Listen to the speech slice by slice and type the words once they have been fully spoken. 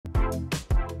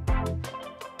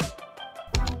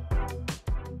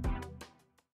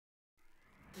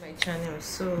my channel.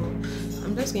 So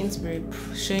I'm just going to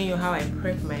be showing you how I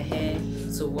prep my hair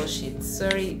to wash it.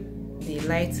 Sorry the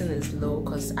lighting is low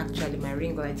because actually my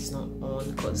ring light is not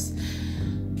on because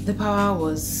the power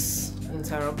was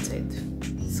interrupted.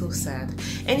 So sad.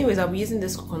 Anyways, I'll be using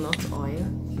this coconut oil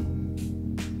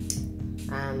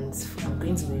and I'm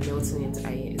going to be melting it.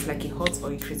 It's like a hot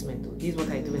oil treatment though. This is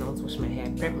what I do when I want to wash my hair. I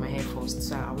prep my hair first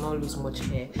so I'll not lose much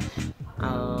hair.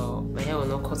 My hair will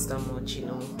not cut that much, you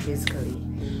know,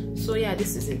 basically. So yeah,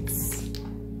 this is it.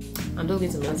 I'm just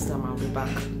going to melt it and I'll be back.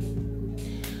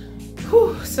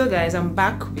 Whew. So guys, I'm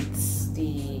back with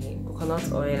the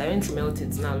coconut oil. I went to melt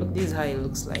it now. Look, this is how it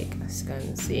looks like, as you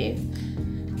can see.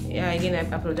 Yeah, again,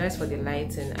 I apologize for the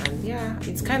lighting, and yeah,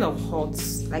 it's kind of hot.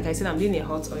 Like I said, I'm doing a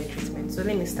hot oil treatment. So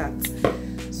let me start.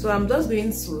 So I'm just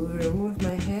going to remove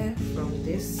my hair from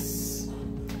this.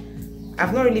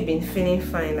 I've not really been feeling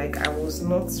fine. Like I was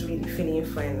not really feeling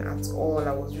fine at all.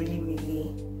 I was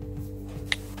really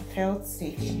felt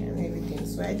sick and everything.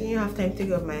 So I didn't have time to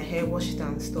take off my hair, wash it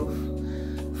and stuff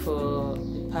for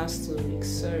the past 2 weeks.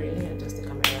 Sorry, let me adjust the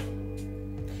camera.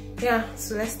 Yeah,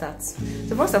 so let's start.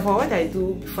 So first of all, what I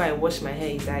do before I wash my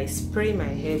hair is I spray my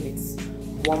hair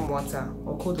with warm water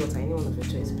or cold water, any one of your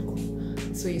choice.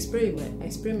 So I spray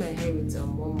my hair with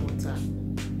warm water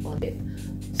on it.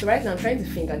 So right now I'm trying to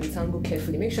finger detangle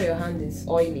carefully. Make sure your hand is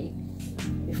oily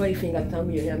before you finger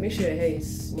detangle your hair. Make sure your hair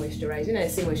is moisturized. When I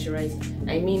say moisturized,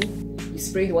 I mean you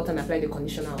spray the water and apply the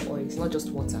conditioner or oil. It's not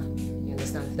just water. You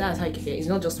understand? That's how you keep it. It's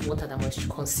not just water that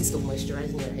consists of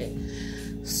moisturizing your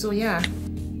hair. So yeah.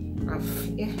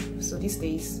 So this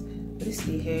is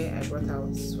the hair I brought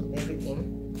out from everything,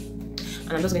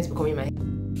 and I'm just going to be combing my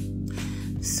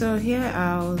hair. So here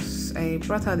I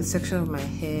brought out the section of my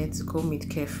hair to comb it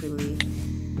carefully.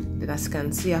 Then as you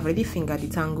can see, I've already finger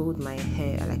detangled my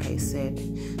hair, like I said.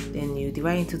 Then you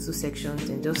divide into 2 sections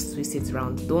and just twist it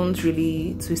around. Don't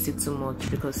really twist it too much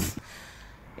because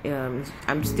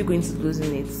I'm still going to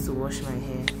loosen it to wash my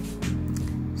hair.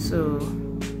 So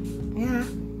yeah,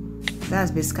 that's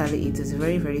basically it. It's a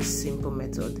very simple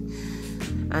method.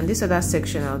 And this other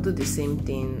section, I'll do the same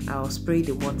thing. I'll spray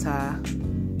the water,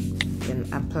 then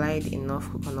apply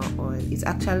enough coconut oil. It's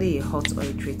actually a hot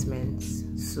oil treatment,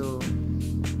 so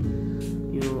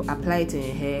you apply it in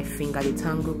your hair, finger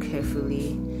detangle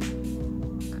carefully,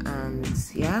 and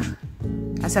yeah,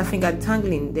 as you're finger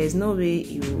detangling, there's no way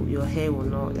your hair will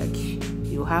not, like,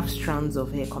 you have strands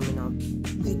of hair coming out.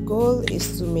 The goal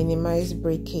is to minimize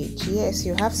breakage. Yes,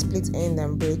 you have split end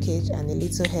and breakage and a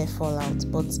little hair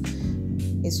fallout, but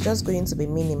it's just going to be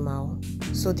minimal.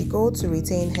 So the goal to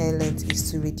retain hair length is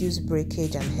to reduce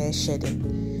breakage and hair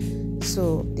shedding.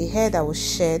 So the hair that will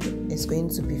shed is going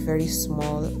to be very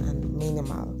small and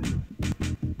minimal.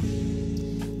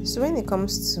 So when it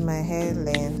comes to my hair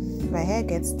length, my hair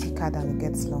gets thicker than it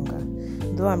gets longer.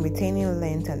 Though I'm retaining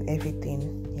length and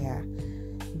everything,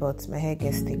 but my hair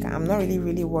gets thicker. I'm not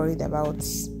really worried about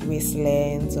waist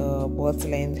length or butt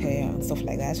length hair and stuff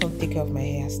like that. I just want to take care of my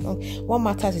hair. What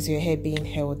matters is your hair being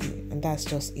healthy, and that's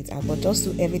just it. But just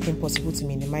do everything possible to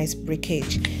minimize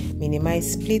breakage,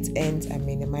 minimize split ends, and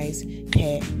minimize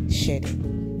hair shedding.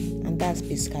 And that's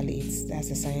basically it. That's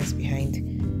the science behind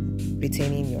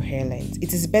retaining your hair length.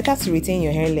 It is better to retain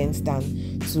your hair length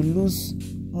than to lose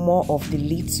more of the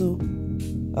little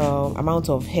amount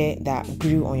of hair that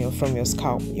grew on from your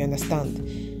scalp. You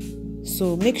understand?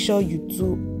 So make sure you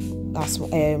do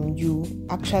you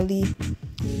actually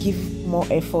give more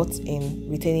effort in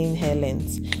retaining hair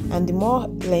length, and the more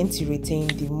length you retain,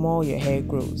 the more your hair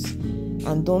grows.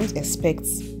 And don't expect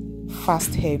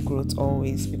fast hair growth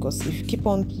always, because if you keep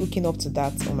on looking up to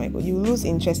that, oh my god, you lose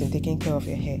interest in taking care of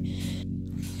your hair.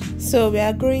 So we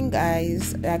are growing,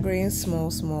 guys. We are growing small.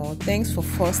 Thanks for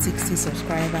 460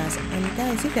 subscribers. And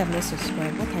guys, if you have not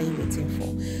subscribed, what are you waiting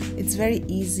for? It's very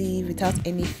easy without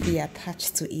any fee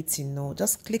attached to it, you know.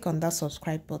 Just click on that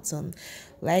subscribe button,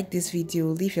 like this video,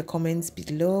 leave your comments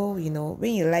below. You know,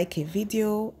 when you like a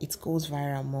video, it goes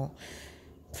viral more.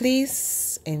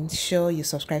 Please ensure you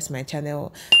subscribe to my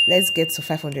channel. Let's get to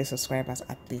 500 subscribers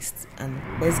at least, and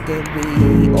let's get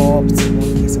way up to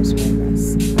 1K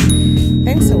subscribers.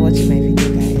 Thanks for watching my video,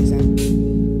 guys.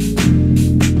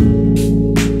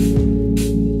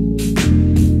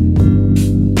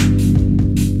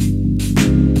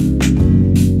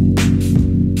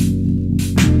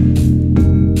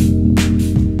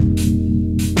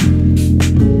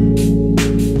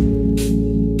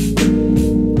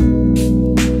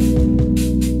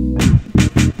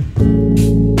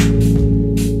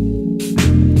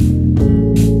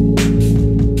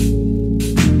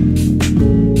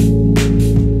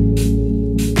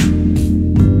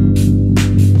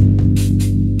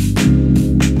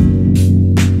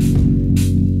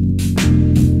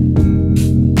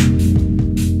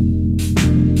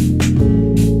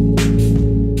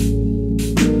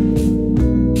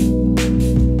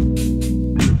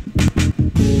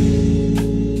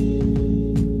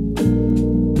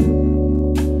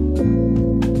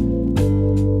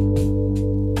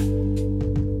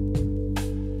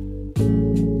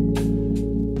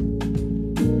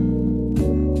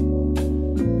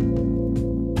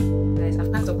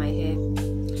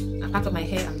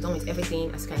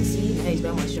 morning. As you can see, my hair is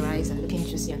well moisturized and looking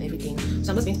juicy and everything.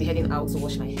 So I'm just going to be heading out to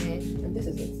wash my hair, and this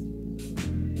is it.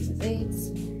 This is it.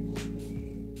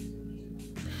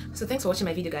 So thanks for watching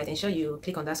my video, guys. Ensure you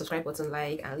click on that subscribe button,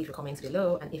 like, and leave your comments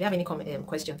below. And if you have any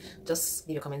question, just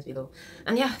leave your comments below.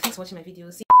 And yeah, thanks for watching my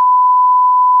video. See.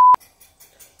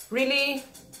 Really?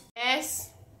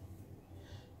 Yes.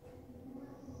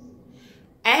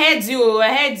 I heard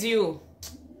you.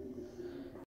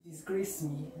 Disgrace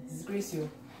me. Disgrace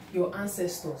your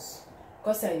ancestors.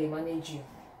 Because I manage you.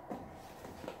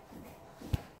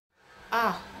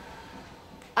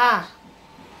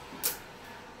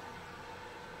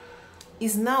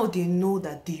 It's now they know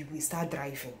that they will start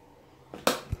driving.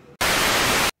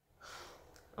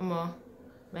 My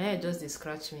hair just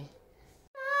scratch me.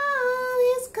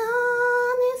 It's gone.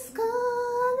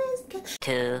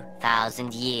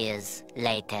 2,000 years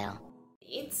later.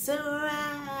 It's a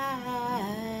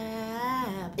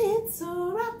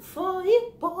wrap for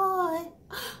you, boy.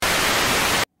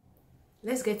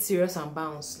 Let's get serious and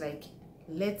bounce. Like,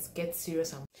 let's get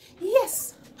serious and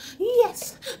yes,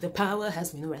 the power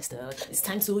has been arrested. It's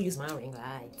time to use my ring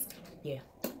lights. Yeah,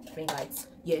 ring lights.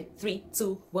 Yeah, 3,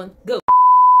 2, 1, go.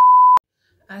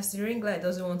 As the ring light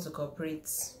doesn't want to cooperate,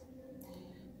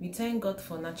 we thank God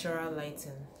for natural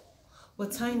lighting,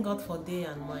 but thank God for day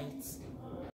and night.